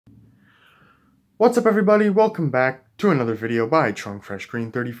What's up everybody, welcome back to another video by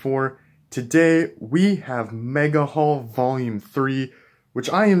TrunkFreshGreen34. Today we have Mega Haul Volume 3, which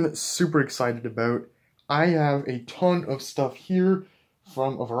I am super excited about. I have a ton of stuff here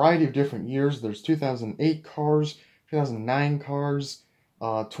from a variety of different years. There's 2008 cars, 2009 cars,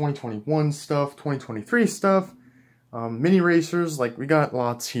 2021 stuff, 2023 stuff, mini racers, like we got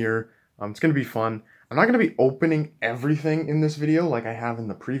lots here. It's going to be fun. I'm not going to be opening everything in this video like I have in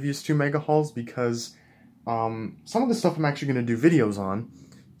the previous two Mega Hauls because some of the stuff I'm actually going to do videos on,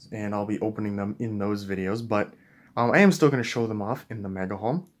 and I'll be opening them in those videos, but I am still going to show them off in the Mega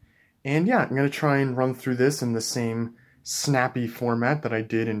Haul. And yeah, I'm going to try and run through this in the same snappy format that I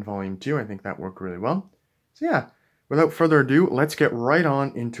did in Volume 2. I think that worked really well. So yeah, without further ado, let's get right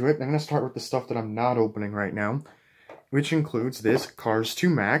on into it. I'm going to start with the stuff that I'm not opening right now, which includes this Cars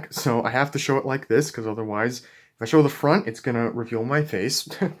Toon Mac. So I have to show it like this, because otherwise, if I show the front, it's going to reveal my face.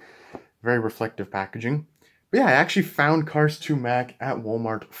 Very reflective packaging. But yeah, I actually found Cars Toon Mac at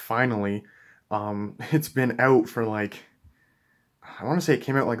Walmart, finally. It's been out for like, I want to say it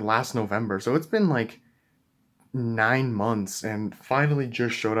came out like last November, so it's been like 9 months, and finally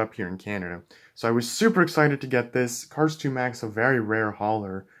just showed up here in Canada. So I was super excited to get this. Cars Toon Mac's a very rare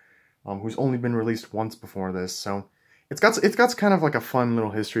hauler, who's only been released once before this, so it's got kind of like a fun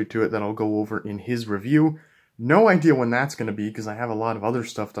little history to it that I'll go over in his review. No idea when that's going to be, because I have a lot of other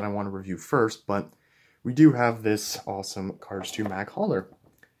stuff that I want to review first, but we do have this awesome Cars Toon Mac hauler.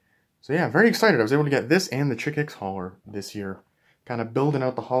 So yeah, very excited. I was able to get this and the Chick X hauler this year. Kind of building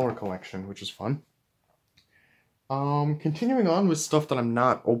out the hauler collection, which is fun. Continuing on with stuff that I'm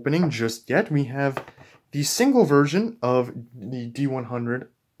not opening just yet, we have the single version of the D100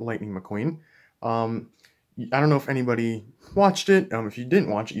 Lightning McQueen. I don't know if anybody watched it. If you didn't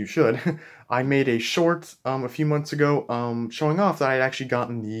watch it, you should. I made a short a few months ago showing off that I had actually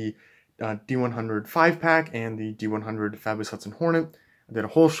gotten the D100 5-pack and the D100 Fabulous Hudson Hornet. I did a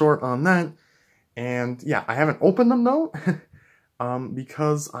whole short on that. And yeah, I haven't opened them though,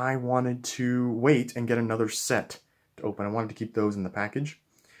 because I wanted to wait and get another set to open. I wanted to keep those in the package.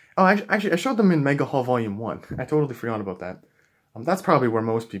 Oh, actually, I showed them in Mega Haul Volume 1. I totally forgot about that. That's probably where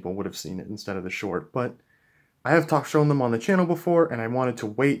most people would have seen it instead of the short, but I have shown them on the channel before, and I wanted to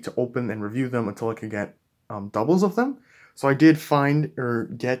wait to open and review them until I could get doubles of them. So I did find or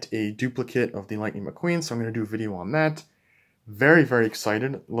get a duplicate of the Lightning McQueen, so I'm going to do a video on that. Very, very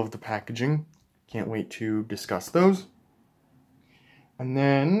excited. Love the packaging. Can't wait to discuss those. And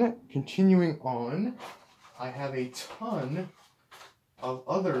then, continuing on, I have a ton of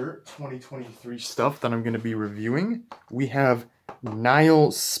other 2023 stuff that I'm going to be reviewing. We have Nile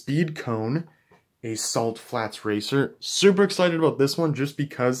Speed Cone, a Salt Flats racer. Super excited about this one just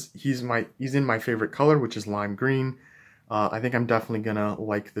because he's in my favorite color, which is lime green. I think I'm definitely gonna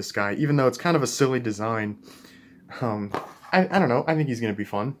like this guy, even though it's kind of a silly design. I don't know, I think he's gonna be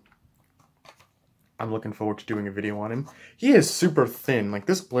fun. I'm looking forward to doing a video on him. He is super thin. Like,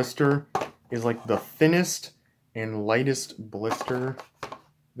 this blister is like the thinnest and lightest blister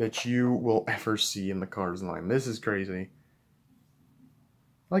that you will ever see in the Cars line. This is crazy.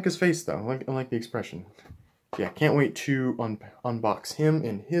 I like his face though, I like the expression. Yeah, can't wait to unbox him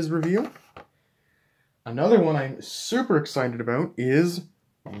in his review. Another one I'm super excited about is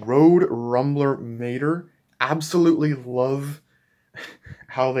Road Rumbler Mater. Absolutely love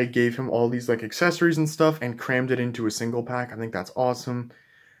how they gave him all these like accessories and stuff and crammed it into a single pack. I think that's awesome.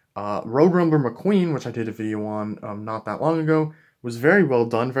 Road Rumbler McQueen, which I did a video on not that long ago, was very well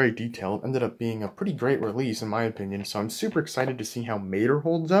done, very detailed. Ended up being a pretty great release in my opinion, so I'm super excited to see how Mater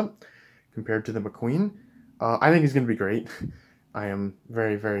holds up compared to the McQueen. I think he's going to be great. I am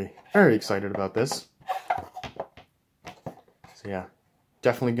very, very, very excited about this. So yeah,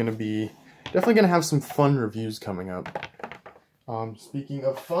 definitely gonna have some fun reviews coming up. Speaking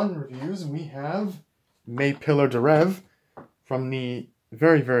of fun reviews, we have Maypillar de Rev from the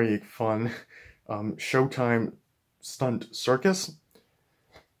very, very fun Showtime Stunt Circus.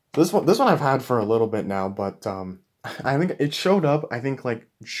 This one I've had for a little bit now, but I think it showed up. I think I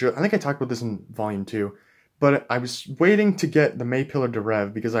talked about this in Volume 2, but I was waiting to get the Maypillar de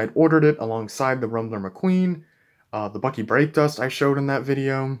Rev because I had ordered it alongside the Rumbler McQueen, the Bucky Brake Dust I showed in that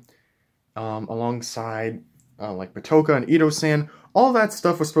video, alongside like Matoka and Ito-san. All that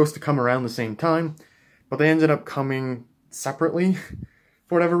stuff was supposed to come around the same time, but they ended up coming separately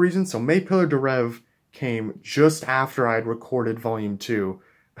for whatever reason. So Maypillar de Rev came just after I had recorded Volume 2,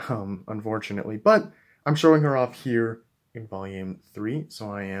 unfortunately. But I'm showing her off here in Volume 3,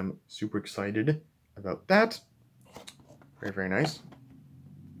 so I am super excited about that. Very, very nice.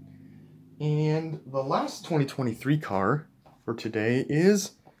 And the last 2023 car for today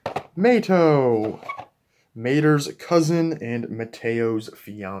is Mato, Mater's cousin and Mateo's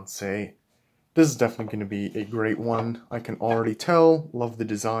fiance. This is definitely going to be a great one. I can already tell. Love the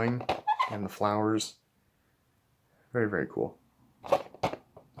design and the flowers. Very, very cool.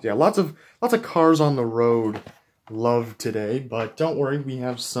 Yeah, lots of cars on the road love today, but don't worry, we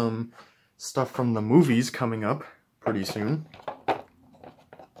have some stuff from the movies coming up pretty soon.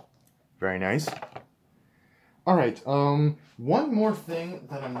 Very nice. Alright, one more thing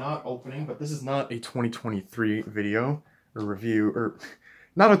that I'm not opening, but this is not a 2023 video or review, or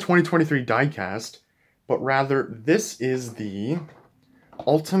not a 2023 diecast, but rather this is the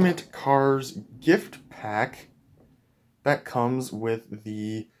Ultimate Cars gift pack that comes with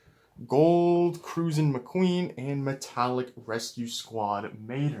the Gold Cruisin' McQueen and Metallic Rescue Squad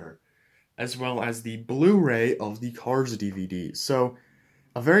Mater, as well as the Blu-ray of the Cars DVD. So,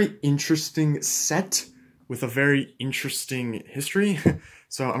 a very interesting set with a very interesting history.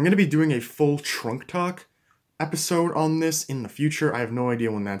 So I'm going to be doing a full trunk talk episode on this in the future. I have no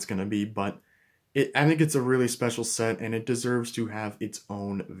idea when that's going to be, but I think it's a really special set and it deserves to have its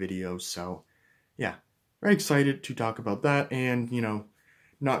own video. So yeah, very excited to talk about that, and you know,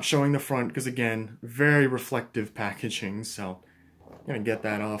 not showing the front because again, very reflective packaging. So I'm going to get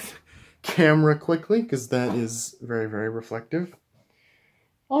that off camera quickly because that is very, very reflective.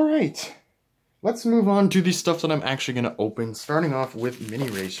 All right. Let's move on to the stuff that I'm actually going to open, starting off with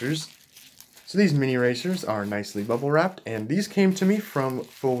mini racers. So these mini racers are nicely bubble wrapped, and these came to me from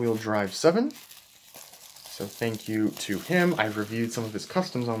Full Wheel Drive 7. So thank you to him. I've reviewed some of his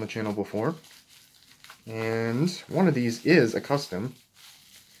customs on the channel before. And one of these is a custom.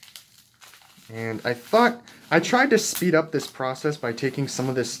 And I tried to speed up this process by taking some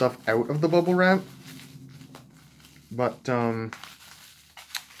of this stuff out of the bubble wrap. But,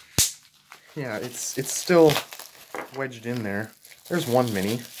 yeah, it's still wedged in there. There's one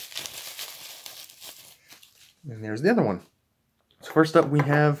mini. And there's the other one. So first up we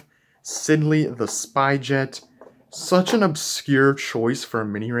have Sidley the Spyjet. Such an obscure choice for a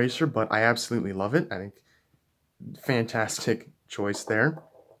mini racer, but I absolutely love it. I think fantastic choice there.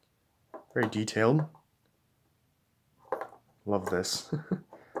 Very detailed. Love this.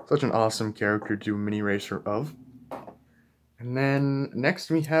 Such an awesome character to do a mini racer of. And then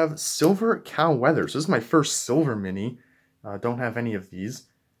next we have Silver Cal Weathers. This is my first silver mini. Don't have any of these.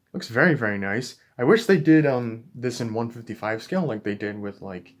 Looks very, very nice. I wish they did this in 155 scale like they did with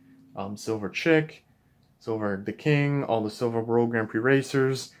like Silver Chick, Silver the King, all the Silver World Grand Prix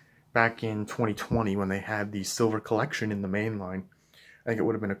racers back in 2020 when they had the Silver Collection in the main line. I think it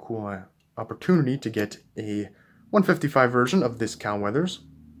would have been a cool opportunity to get a 155 version of this Cal Weathers.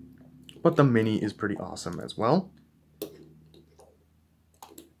 But the mini is pretty awesome as well.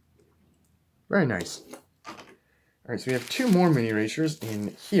 Very nice. Alright, so we have two more mini racers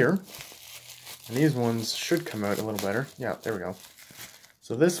in here. And these ones should come out a little better. Yeah, there we go.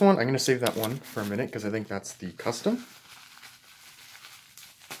 So this one, I'm going to save that one for a minute because I think that's the custom.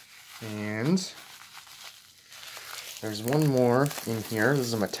 And there's one more in here. This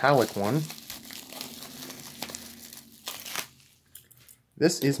is a metallic one.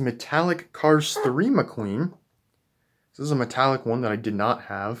 This is Metallic Cars 3 McQueen. This is a metallic one that I did not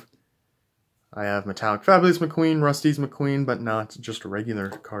have. I have Metallic Fabulous McQueen, Rusty's McQueen, but not just a regular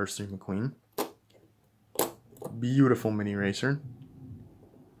Cars 3 McQueen. Beautiful mini racer.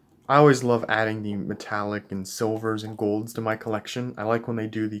 I always love adding the metallic and silvers and golds to my collection. I like when they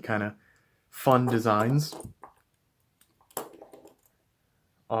do the kind of fun designs.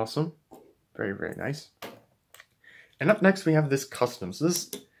 Awesome. Very, very nice. And up next we have this custom. So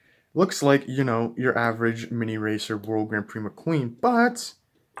this looks like, you know, your average mini racer World Grand Prix McQueen, but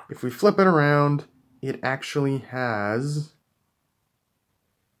if we flip it around, it actually has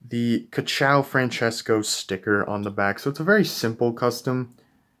the Cacciao Francesco sticker on the back. So it's a very simple custom,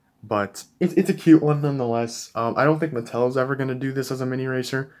 but it's a cute one nonetheless. I don't think Mattel's ever going to do this as a mini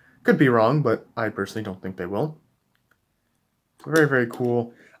racer. Could be wrong, but I personally don't think they will. Very, very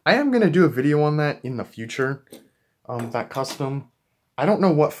cool. I am going to do a video on that in the future, that custom. I don't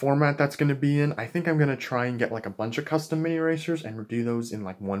know what format that's going to be in. I think I'm going to try and get like a bunch of custom mini racers and do those in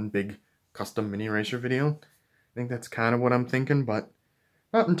like one big custom mini racer video. I think that's kind of what I'm thinking, but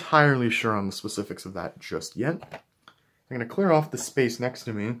not entirely sure on the specifics of that just yet. I'm going to clear off the space next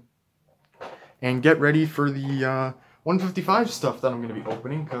to me and get ready for the 155 stuff that I'm going to be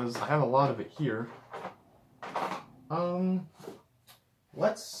opening because I have a lot of it here.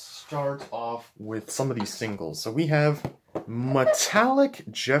 Let's start off with some of these singles. So we have Metallic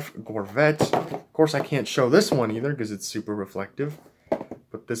Jeff Gorvette. Of course, I can't show this one either because it's super reflective.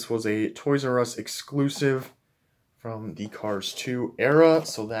 But this was a Toys R Us exclusive from the Cars 2 era.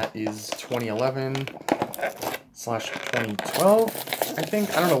 So that is 2011/2012, I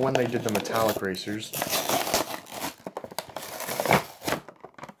think. I don't know when they did the metallic racers.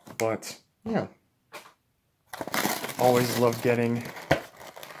 But, yeah. Always love getting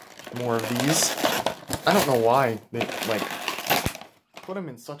more of these. I don't know why they, like, put them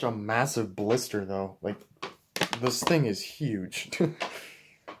in such a massive blister, though. Like, this thing is huge.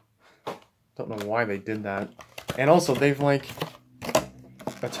 Don't know why they did that. And also, they've, like,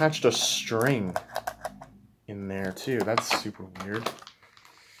 attached a string in there, too. That's super weird.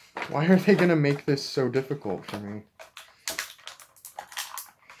 Why are they gonna make this so difficult for me?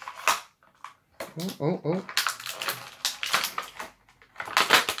 Oh.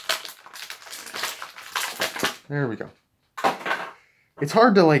 There we go. It's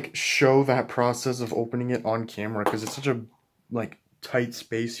hard to, like, show that process of opening it on camera because it's such a, like, tight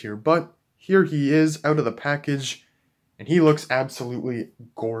space here. But here he is out of the package, and he looks absolutely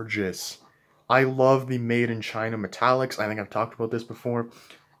gorgeous. I love the Made in China metallics. I think I've talked about this before.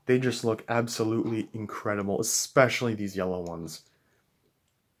 They just look absolutely incredible, especially these yellow ones.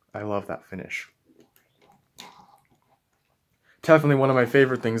 I love that finish. Definitely one of my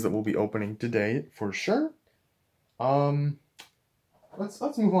favorite things that we'll be opening today, for sure. Let's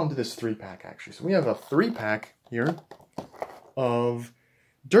move on to this 3-pack, actually. So we have a 3-pack here of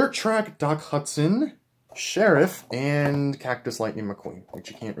Dirt Track Doc Hudson, Sheriff, and Cactus Lightning McQueen,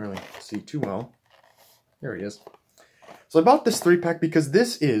 which you can't really see too well. There he is. So I bought this 3-pack because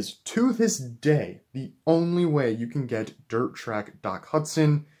this is, to this day, the only way you can get Dirt Track Doc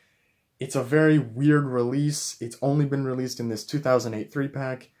Hudson. It's a very weird release. It's only been released in this 2008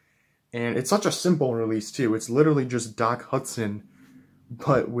 3-pack. And it's such a simple release, too. It's literally just Doc Hudson,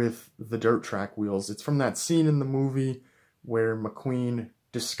 but with the dirt track wheels. It's from that scene in the movie where McQueen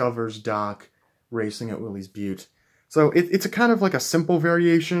discovers Doc racing at Willie's Butte. So it's a kind of like a simple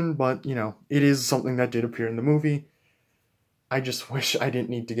variation, but, you know, it is something that did appear in the movie. I just wish I didn't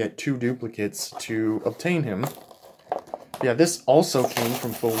need to get 2 duplicates to obtain him. Yeah, this also came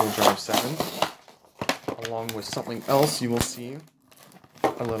from Full Wheel Drive 7, along with something else you will see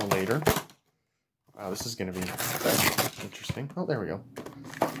a little later. Wow, this is going to be interesting. Oh, there we go.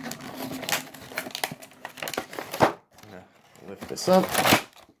 I'm going to lift this up.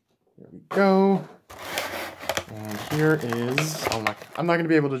 There we go. And here is... I'm not going to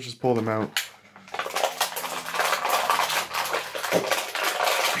be able to just pull them out.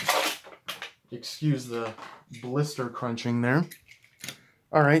 Excuse the blister crunching there.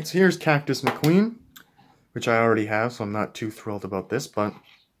 Alright, so here's Cactus McQueen, which I already have, so I'm not too thrilled about this, but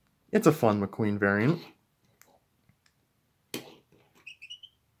it's a fun McQueen variant.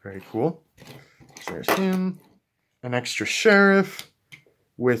 Very cool. So there's him. An extra Sheriff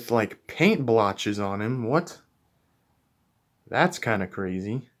with, like, paint blotches on him. What? That's kind of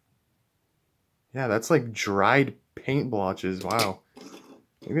crazy. Yeah, that's like dried paint blotches. Wow.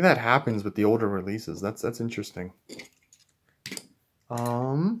 Maybe that happens with the older releases. That's interesting.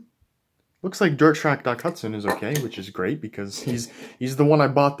 Looks like Dirt Track Doc Hudson is okay, which is great because he's the one I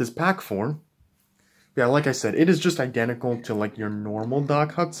bought this pack for. Yeah, like I said, it is just identical to like your normal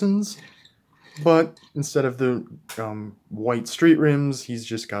Doc Hudsons, but instead of the white street rims, he's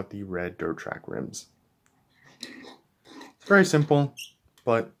just got the red dirt track rims. It's very simple,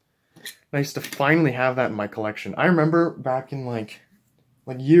 but nice to finally have that in my collection. I remember back in like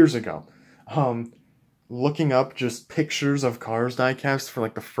years ago, looking up just pictures of Cars diecasts for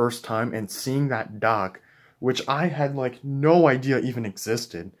like the first time and seeing that doc, which I had like no idea even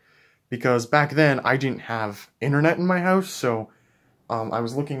existed, because back then I didn't have internet in my house, so I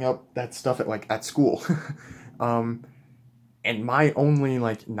was looking up that stuff at school. And my only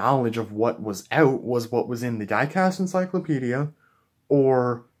like knowledge of what was out was what was in the diecast encyclopedia,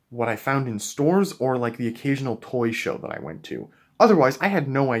 or what I found in stores, or like the occasional toy show that I went to. Otherwise, I had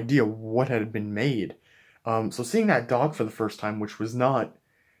no idea what had been made. So seeing that dog for the first time, which was not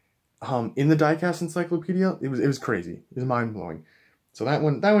in the diecast encyclopedia, it was crazy. It was mind blowing. So that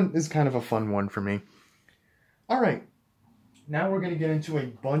one is kind of a fun one for me. All right, now we're gonna get into a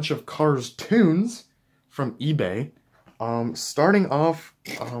bunch of Cars Toons from eBay. Starting off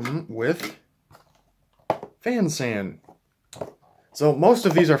with Fan-san. So most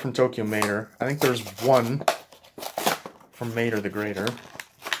of these are from Tokyo Mater. I think there's one from Mater the Greater,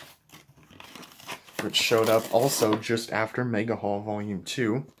 which showed up also just after Mega Haul Volume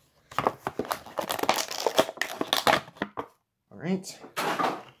 2. Alright.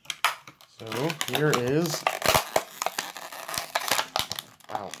 So here is...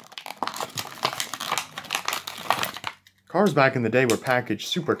 Wow. Cars back in the day were packaged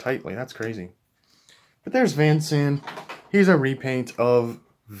super tightly. That's crazy. But But there's Van San. He's a repaint of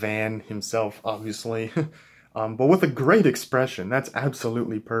Van himself, obviously. But with a great expression. That's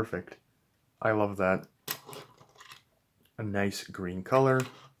absolutely perfect. I love that. A nice green color.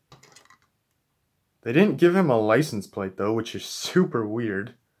 They didn't give him a license plate, though, which is super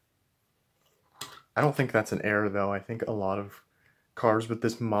weird. I don't think that's an error, though. I think a lot of cars with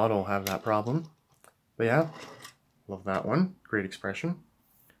this model have that problem. But yeah, love that one. Great expression.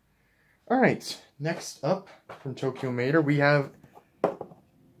 Alright, next up from Tokyo Mater, we have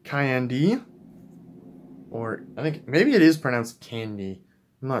Kyandi. Or, I think, maybe it is pronounced Candy.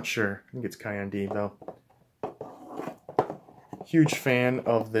 I'm not sure. I think it's Kyandi, though. Huge fan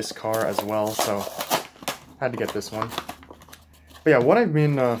of this car as well, so had to get this one. But yeah, what I've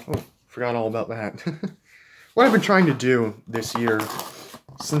been, forgot all about that. What I've been trying to do this year,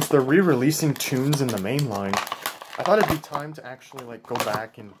 since they're re-releasing tunes in the main line, I thought it'd be time to actually, like, go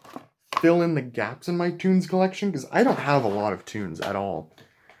back and fill in the gaps in my tunes collection, because I don't have a lot of tunes at all.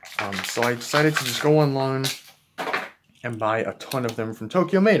 So I decided to just go online and buy a ton of them from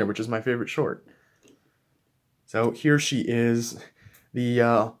Tokyo Mater, which is my favorite short. So here she is.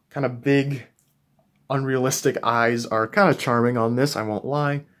 The kind of big, unrealistic eyes are kind of charming on this, I won't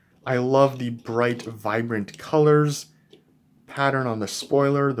lie. I love the bright, vibrant colors, pattern on the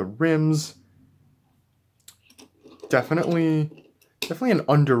spoiler, the rims. Definitely an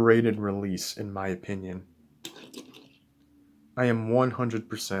underrated release, in my opinion. I am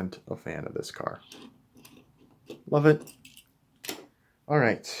 100% a fan of this car. Love it.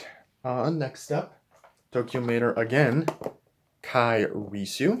 Alright, next up, Tokyo Mater again,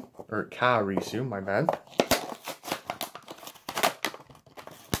 Kairisu, or Kairisu, my bad.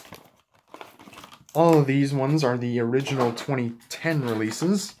 All of these ones are the original 2010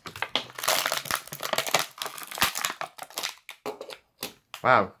 releases.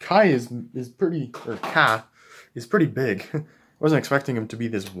 Wow, Kai is pretty, or Ka is pretty big. I wasn't expecting him to be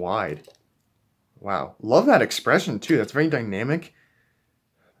this wide. Wow, love that expression too. That's very dynamic.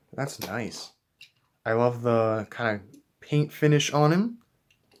 That's nice. I love the kind of paint finish on him.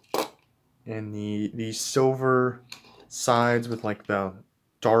 And the silver sides with like the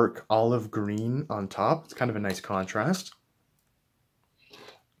dark olive green on top. It's kind of a nice contrast.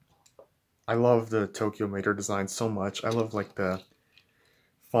 I love the Tokyo Mater design so much. I love like the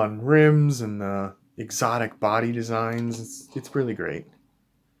fun rims and the exotic body designs. It's really great.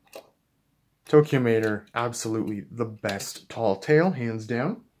 Tokyo Mater, absolutely the best tall tail, hands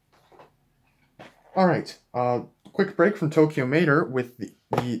down. Alright, quick break from Tokyo Mater with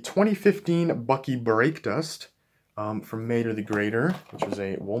the 2015 Bucky Brake Dust from Mater the Grader, which was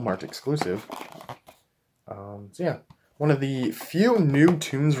a Walmart exclusive. So yeah, one of the few new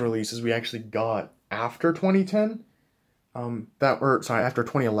tunes releases we actually got after 2010. After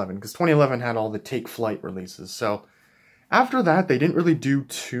 2011, because 2011 had all the Take Flight releases. So after that, they didn't really do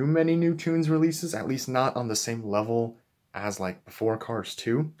too many new tunes releases, at least not on the same level as like before Cars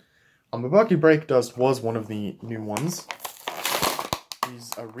 2. But Bucky Brake Dust was one of the new ones.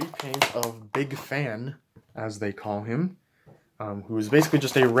 He's a repaint of Big Fan, as they call him, who is basically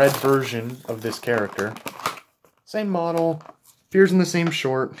just a red version of this character. Same model, appears in the same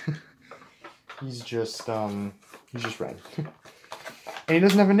short. He's just red. And he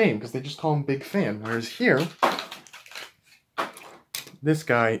doesn't have a name, because they just call him Big Fan. Whereas here, this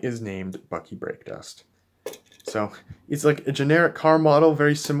guy is named Bucky Brake Dust. So, it's like a generic car model,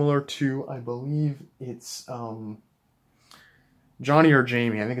 very similar to, I believe it's, Johnny or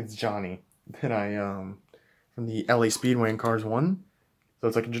Jamie. I think it's Johnny. That from the LA Speedway in Cars 1. So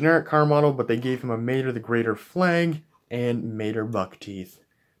it's like a generic car model, but they gave him a Mater the Grader flag and Mater buck teeth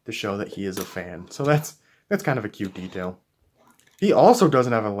to show that he is a fan. So that's kind of a cute detail. He also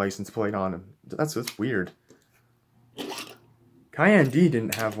doesn't have a license plate on him. That's weird. Kyandi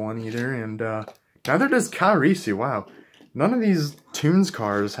didn't have one either, and neither does Kairisu. Wow. None of these Tunes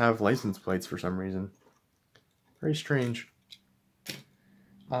cars have license plates for some reason. Very strange.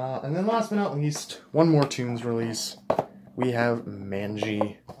 And then last but not least, one more Tunes release. We have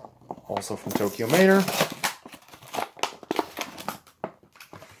Manji, also from Tokyo Mater.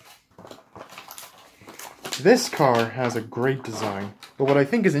 This car has a great design, but what I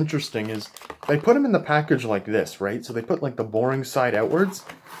think is interesting is they put him in the package like this, right? So they put like the boring side outwards,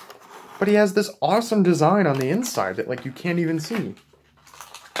 but he has this awesome design on the inside that like you can't even see.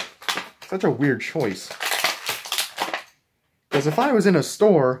 Such a weird choice. Because if I was in a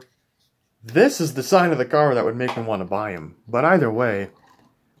store, this is the side of the car that would make me want to buy him. But either way,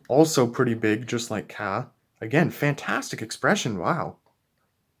 also pretty big, just like Ka. Again, fantastic expression, wow.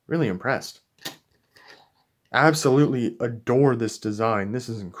 Really impressed. Absolutely adore this design. This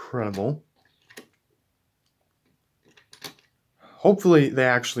is incredible. hopefully they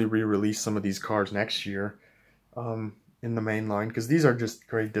actually re-release some of these cars next year in the main line, because these are just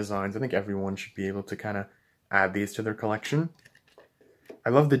great designs. I think everyone should be able to kind of add these to their collection. I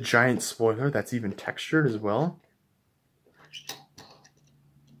love the giant spoiler that's even textured as well.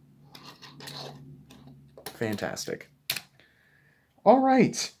 Fantastic. All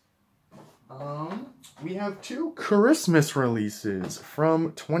right. We have 2 Christmas releases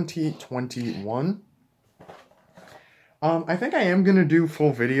from 2021. I think I am going to do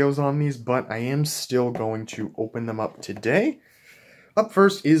full videos on these, but I am still going to open them up today. Up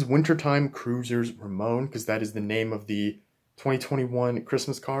first is Wintertime Cruisers Ramon, because that is the name of the 2021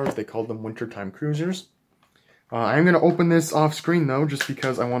 Christmas cars. They called them Wintertime Cruisers. I'm going to open this off screen though, just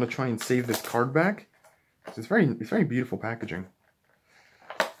because I want to try and save this card back. It's very beautiful packaging.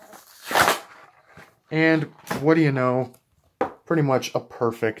 And what do you know? Pretty much a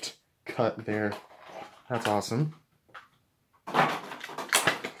perfect cut there. That's awesome.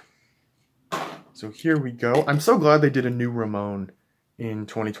 So here we go. I'm so glad they did a new Ramon in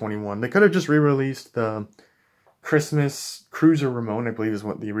 2021. They could have just re-released the Christmas Cruiser Ramon, I believe is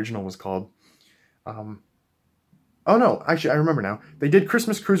what the original was called. Oh no, actually I remember now. They did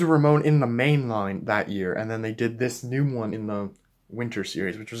Christmas Cruiser Ramon in the main line that year, and then they did this new one in the Winter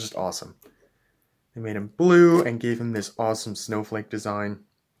series, which was just awesome. They made him blue and gave him this awesome snowflake design.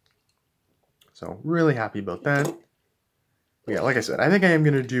 So really happy about that. But yeah, like I said, I think I am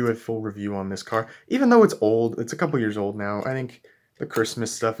going to do a full review on this car. Even though it's old, it's a couple years old now, I think the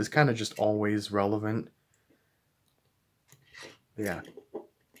Christmas stuff is kind of just always relevant. But yeah,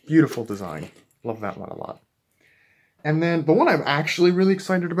 beautiful design. Love that one a lot. And then the one I'm actually really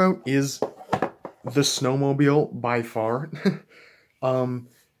excited about is the snowmobile by far.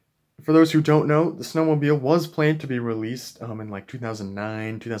 For those who don't know, the snowmobile was planned to be released in like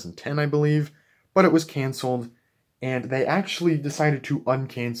 2009, 2010, I believe, but it was canceled, and they actually decided to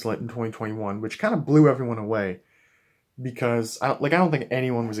uncancel it in 2021, which kind of blew everyone away, because I don't think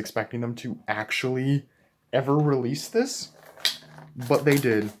anyone was expecting them to actually ever release this, but they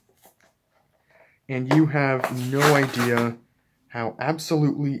did. And you have no idea how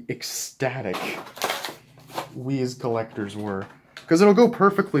absolutely ecstatic we as collectors were. Because it'll go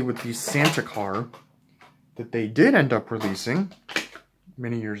perfectly with the Santa car that they did end up releasing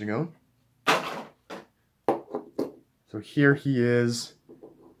many years ago. So here he is.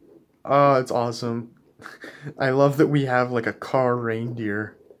 Oh, it's awesome. I love that we have like a car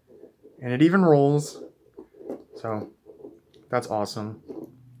reindeer. And it even rolls. So that's awesome.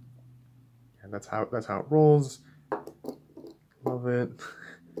 And that's how it rolls. Love it.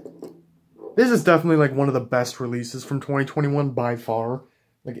 This is definitely like one of the best releases from 2021 by far.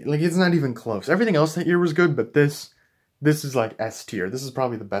 Like it's not even close. Everything else that year was good, but this is like S tier. This is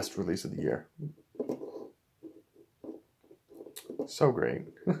probably the best release of the year. So great.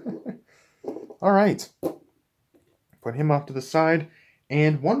 All right. Put him off to the side.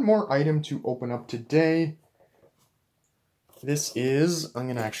 And one more item to open up today. This is, I'm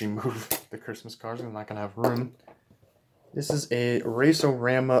going to actually move the Christmas cards. I'm not going to have room. This is a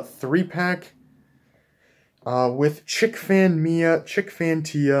Race-O-Rama 3-pack with Chick Fan Mia, Chick Fan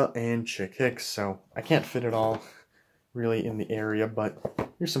Tia, and Chick Hicks. So I can't fit it all really in the area, but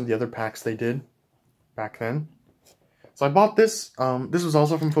here's some of the other packs they did back then. So I bought this. This was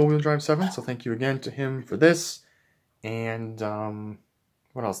also from 4-Wheel Drive 7, so thank you again to him for this. And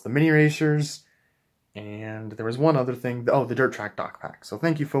what else? The Mini Racers. And there was one other thing. Oh, the Dirt Track Dock pack. So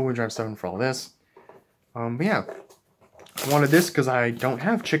thank you 4-Wheel Drive 7 for all this. But yeah. I wanted this because I don't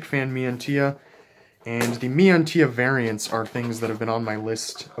have Chick Fan Mia and Tia, and the Mia and Tia variants are things that have been on my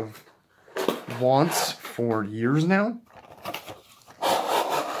list of wants for years now.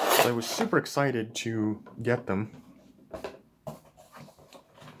 So I was super excited to get them.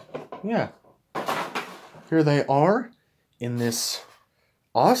 Yeah. Here they are in this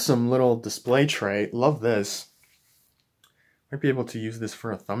awesome little display tray. Love this. Might be able to use this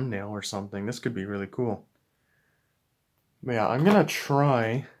for a thumbnail or something. This could be really cool. But yeah, I'm gonna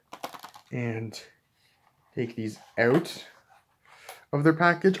try and take these out of their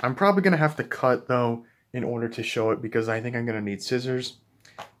package. I'm probably gonna have to cut though in order to show it, because I think I'm gonna need scissors.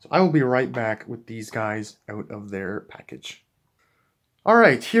 So I will be right back with these guys out of their package.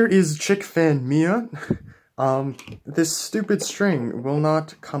 Alright, here is Chick Fan Mia. This stupid string will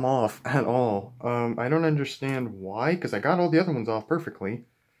not come off at all. I don't understand why, because I got all the other ones off perfectly.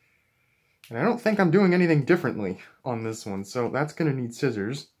 And I don't think I'm doing anything differently on this one, so that's going to need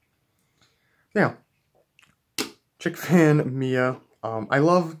scissors. Yeah. Chick Fan Mia. I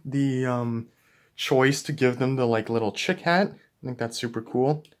love the choice to give them the like little chick hat. I think that's super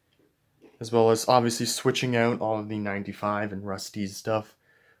cool. as well as obviously switching out all of the 95 and Rusty's stuff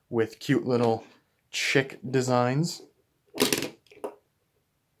with cute little chick designs.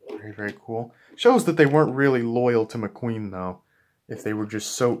 Very, very cool. Shows that they weren't really loyal to McQueen, though, if they were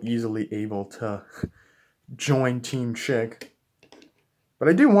just so easily able to join Team Chick. But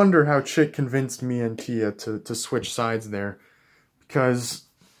I do wonder how Chick convinced Mia and Tia to switch sides there, because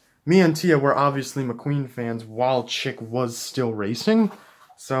Mia and Tia were obviously McQueen fans while Chick was still racing,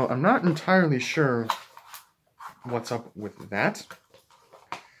 so I'm not entirely sure what's up with that.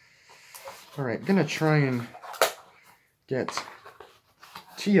 Alright, gonna try and get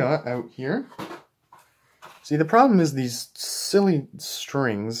Tia out here. See, the problem is these silly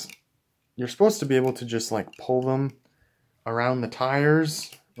strings, you're supposed to be able to just like pull them around the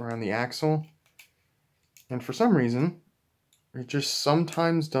tires, around the axle, and for some reason it just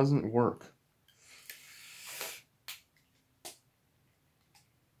sometimes doesn't work.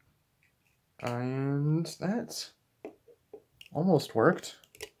 And that almost worked.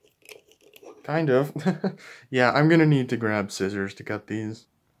 Kind of. Yeah, I'm gonna need to grab scissors to cut these.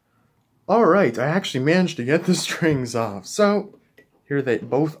 Alright, I actually managed to get the strings off. So, here they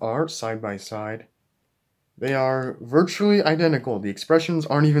both are, side by side. They are virtually identical. The expressions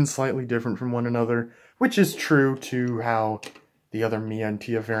aren't even slightly different from one another, which is true to how the other Mia and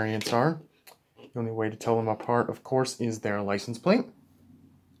Tia variants are. The only way to tell them apart, of course, is their license plate.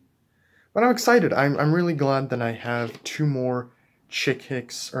 But I'm excited. I'm really glad that I have two more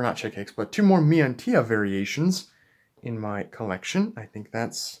two more Mia and Tia variations in my collection. I think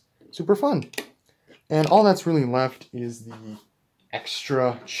that's super fun. And all that's really left is the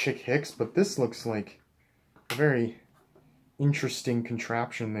extra Chick Hicks, but this looks like a very interesting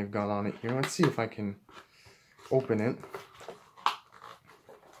contraption they've got on it here. Let's see if I can open it.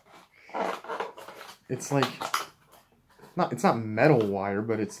 It's like, it's not metal wire,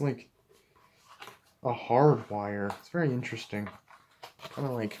 but it's like a hard wire. It's very interesting. Kind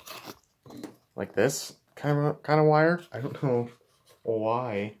of like this kind of wire. I don't know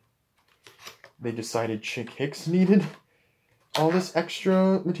why they decided Chick Hicks needed all this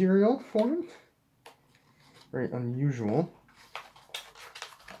extra material for him. Very unusual.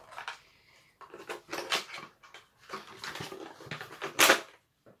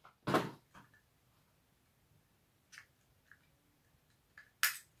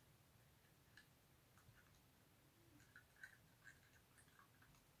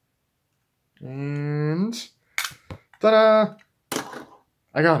 And ta-da!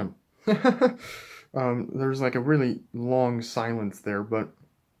 I got him. There's like a really long silence there, but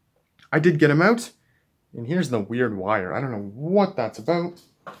I did get him out. And here's the weird wire. I don't know what that's about.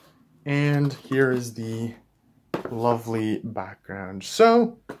 And here is the lovely background.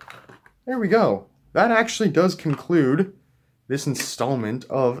 So, there we go. That actually does conclude this installment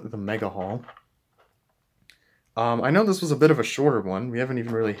of the Mega Haul. I know this was a bit of a shorter one. We haven't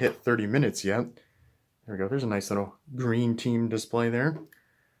even really hit 30 minutes yet. There we go. There's a nice little green team display there.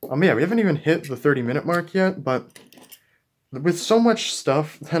 Yeah, we haven't even hit the 30-minute mark yet, but with so much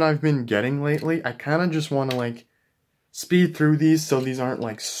stuff that I've been getting lately, I kind of just want to, like, speed through these so these aren't,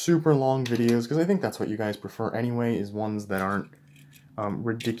 like, super long videos, because I think that's what you guys prefer anyway, is ones that aren't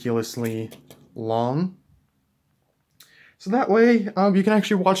ridiculously long. So that way, you can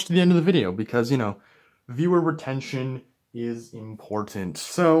actually watch to the end of the video, because, you know, viewer retention is important.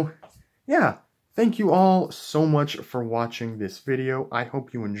 So, yeah, thank you all so much for watching this video. I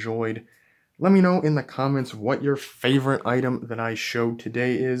hope you enjoyed. Let me know in the comments what your favorite item that I showed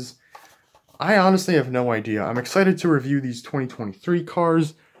today is. I honestly have no idea. I'm excited to review these 2023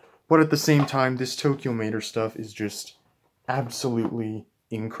 cars, but at the same time, this Tokyo Mater stuff is just absolutely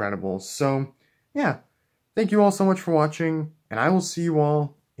incredible. So, yeah, thank you all so much for watching, and I will see you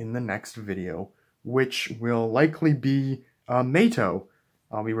all in the next video, which will likely be Mato.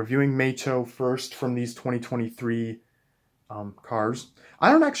 I'll be reviewing Mato first from these 2023 cars.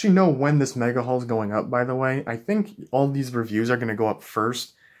 I don't actually know when this Mega Haul is going up, by the way. I think all these reviews are going to go up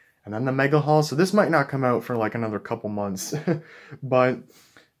first, and then the Mega Haul, so this might not come out for like another couple months. But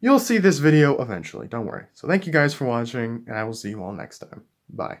you'll see this video eventually, don't worry. So thank you guys for watching, and I will see you all next time.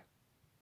 Bye.